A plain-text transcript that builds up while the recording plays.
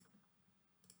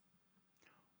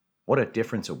What a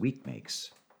difference a week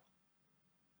makes.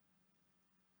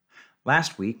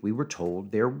 Last week, we were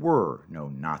told there were no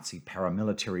Nazi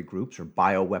paramilitary groups or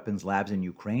bioweapons labs in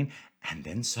Ukraine, and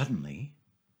then suddenly,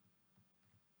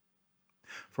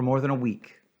 for more than a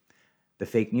week, the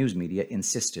fake news media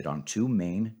insisted on two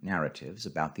main narratives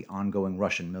about the ongoing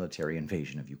Russian military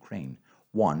invasion of Ukraine.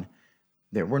 One,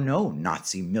 there were no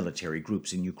Nazi military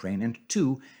groups in Ukraine, and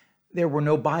two, there were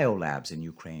no biolabs in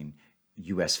Ukraine,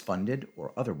 U.S.-funded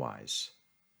or otherwise.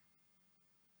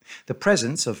 The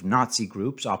presence of Nazi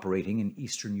groups operating in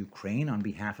eastern Ukraine on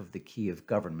behalf of the Kiev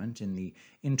government in the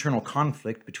internal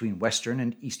conflict between western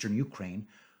and eastern Ukraine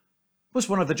was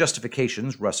one of the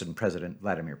justifications Russian President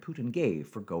Vladimir Putin gave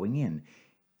for going in.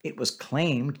 It was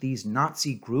claimed these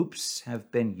Nazi groups have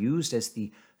been used as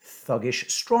the thuggish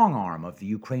strong arm of the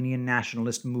Ukrainian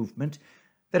nationalist movement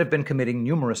that have been committing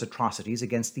numerous atrocities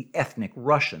against the ethnic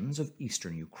Russians of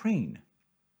eastern Ukraine.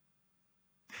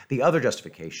 The other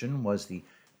justification was the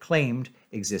claimed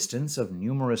existence of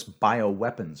numerous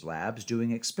bioweapons labs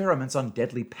doing experiments on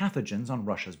deadly pathogens on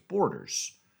Russia's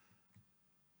borders.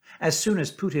 As soon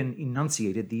as Putin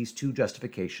enunciated these two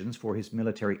justifications for his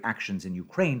military actions in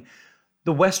Ukraine,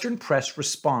 the Western press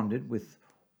responded with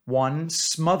one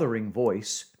smothering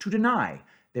voice to deny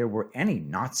there were any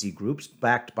Nazi groups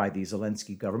backed by the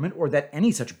Zelensky government or that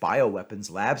any such bioweapons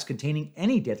labs containing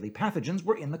any deadly pathogens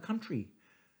were in the country.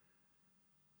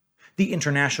 The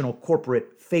international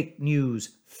corporate fake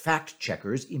news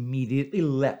fact-checkers immediately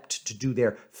leapt to do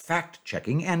their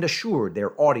fact-checking and assured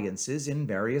their audiences in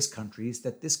various countries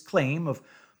that this claim of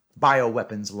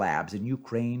bioweapons labs in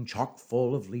Ukraine chock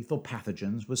full of lethal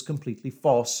pathogens was completely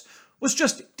false, was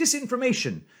just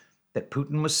disinformation that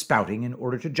Putin was spouting in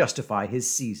order to justify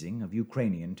his seizing of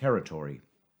Ukrainian territory.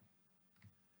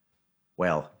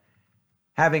 Well,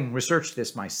 having researched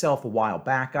this myself a while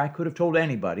back, I could have told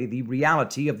anybody the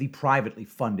reality of the privately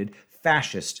funded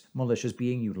fascist militias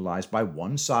being utilized by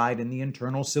one side in the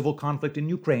internal civil conflict in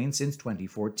Ukraine since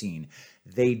 2014.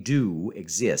 They do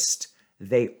exist.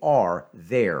 They are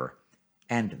there.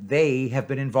 And they have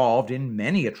been involved in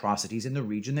many atrocities in the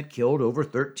region that killed over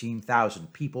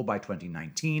 13,000 people by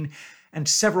 2019 and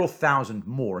several thousand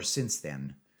more since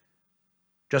then.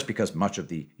 Just because much of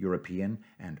the European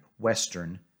and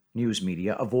Western news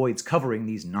media avoids covering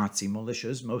these Nazi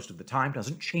militias most of the time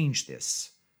doesn't change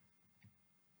this.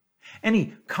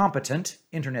 Any competent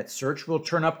internet search will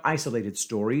turn up isolated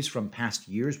stories from past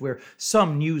years where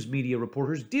some news media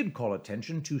reporters did call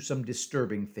attention to some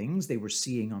disturbing things they were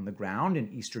seeing on the ground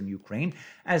in eastern Ukraine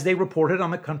as they reported on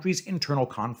the country's internal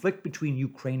conflict between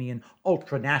Ukrainian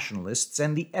ultranationalists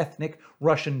and the ethnic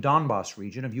Russian Donbas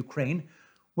region of Ukraine,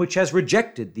 which has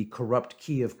rejected the corrupt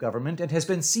Kiev government and has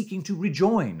been seeking to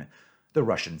rejoin the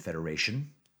Russian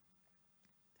Federation.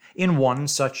 In one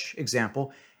such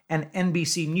example, an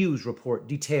NBC News report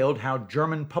detailed how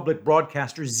German public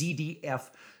broadcaster ZDF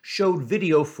showed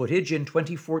video footage in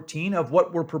 2014 of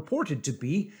what were purported to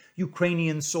be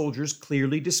Ukrainian soldiers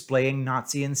clearly displaying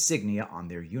Nazi insignia on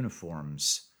their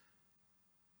uniforms.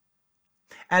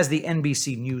 As the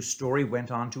NBC News story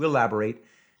went on to elaborate,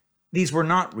 these were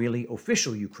not really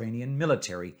official Ukrainian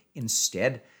military.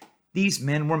 Instead, these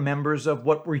men were members of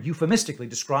what were euphemistically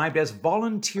described as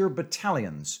volunteer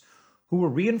battalions, who were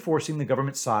reinforcing the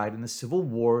government side in the civil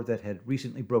war that had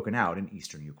recently broken out in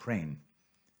eastern Ukraine.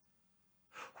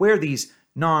 Where these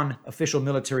non-official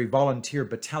military volunteer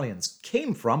battalions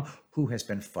came from, who has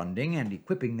been funding and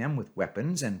equipping them with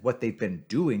weapons, and what they've been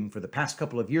doing for the past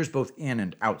couple of years both in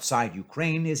and outside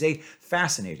Ukraine is a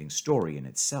fascinating story in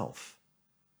itself.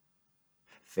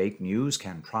 Fake news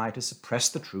can try to suppress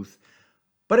the truth,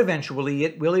 but eventually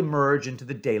it will emerge into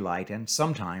the daylight, and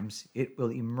sometimes it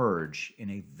will emerge in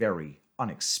a very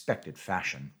unexpected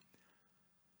fashion.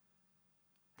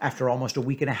 After almost a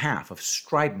week and a half of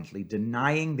stridently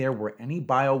denying there were any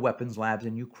bioweapons labs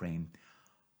in Ukraine,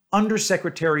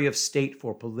 Undersecretary of State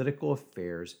for Political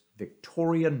Affairs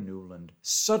Victoria Nuland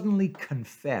suddenly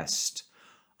confessed,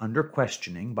 under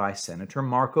questioning by Senator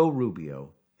Marco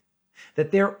Rubio,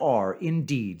 that there are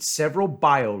indeed several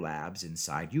biolabs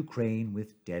inside Ukraine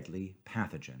with deadly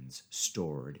pathogens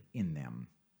stored in them.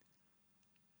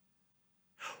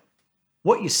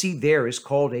 What you see there is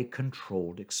called a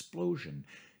controlled explosion.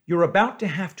 You're about to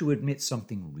have to admit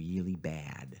something really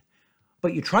bad,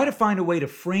 but you try to find a way to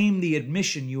frame the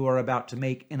admission you are about to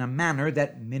make in a manner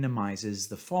that minimizes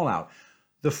the fallout.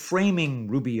 The framing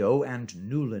Rubio and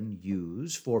Nuland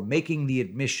use for making the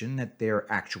admission that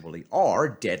there actually are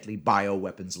deadly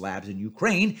bioweapons labs in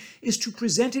Ukraine is to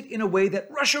present it in a way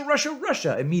that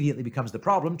Russia immediately becomes the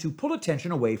problem, to pull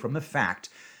attention away from the fact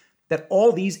that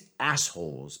all these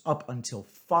assholes up until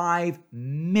 5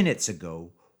 minutes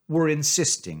ago were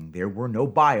insisting there were no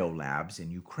biolabs in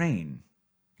Ukraine.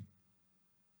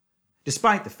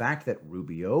 Despite the fact that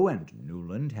Rubio and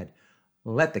Nuland had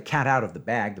let the cat out of the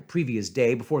bag the previous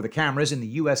day before the cameras in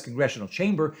the U.S. congressional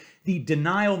chamber, the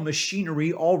denial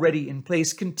machinery already in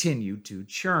place continued to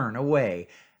churn away,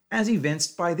 as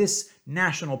evinced by this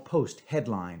National Post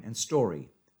headline and story.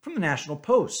 From the National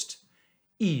Post,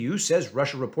 EU says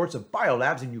Russia reports of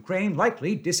biolabs in Ukraine,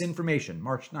 likely disinformation,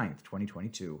 March 9,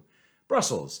 2022.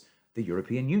 Brussels, the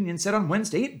European Union said on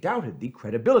Wednesday it doubted the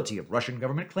credibility of Russian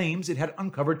government claims it had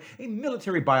uncovered a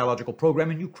military biological program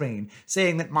in Ukraine,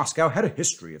 saying that Moscow had a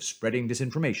history of spreading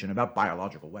disinformation about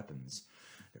biological weapons.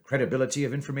 The credibility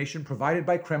of information provided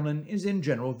by Kremlin is in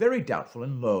general very doubtful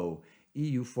and low,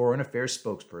 EU Foreign Affairs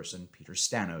spokesperson Peter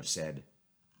Stano said.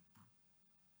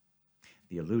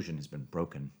 The illusion has been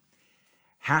broken.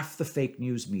 Half the fake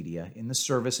news media in the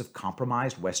service of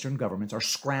compromised Western governments are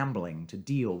scrambling to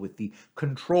deal with the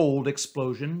controlled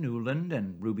explosion Nuland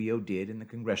and Rubio did in the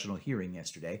congressional hearing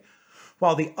yesterday,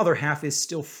 while the other half is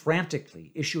still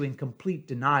frantically issuing complete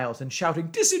denials and shouting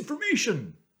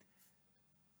disinformation.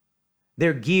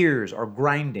 Their gears are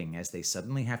grinding as they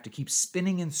suddenly have to keep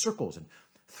spinning in circles and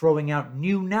throwing out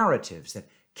new narratives that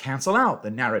cancel out the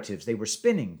narratives they were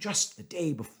spinning just the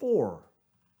day before.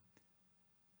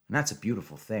 And that's a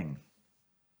beautiful thing.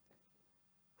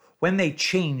 When they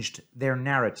changed their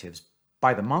narratives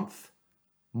by the month,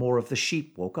 more of the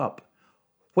sheep woke up.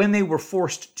 When they were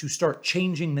forced to start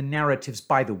changing the narratives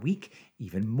by the week,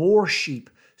 even more sheep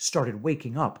started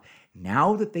waking up.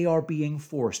 Now that they are being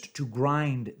forced to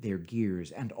grind their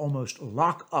gears and almost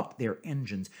lock up their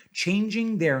engines,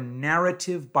 changing their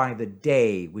narrative by the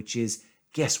day, which is,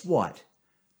 guess what?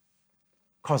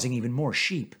 Causing even more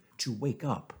sheep to wake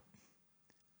up.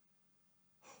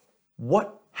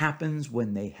 What happens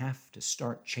when they have to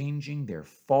start changing their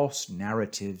false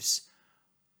narratives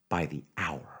by the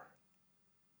hour?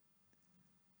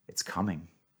 It's coming.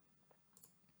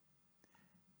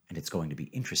 And it's going to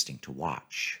be interesting to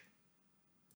watch.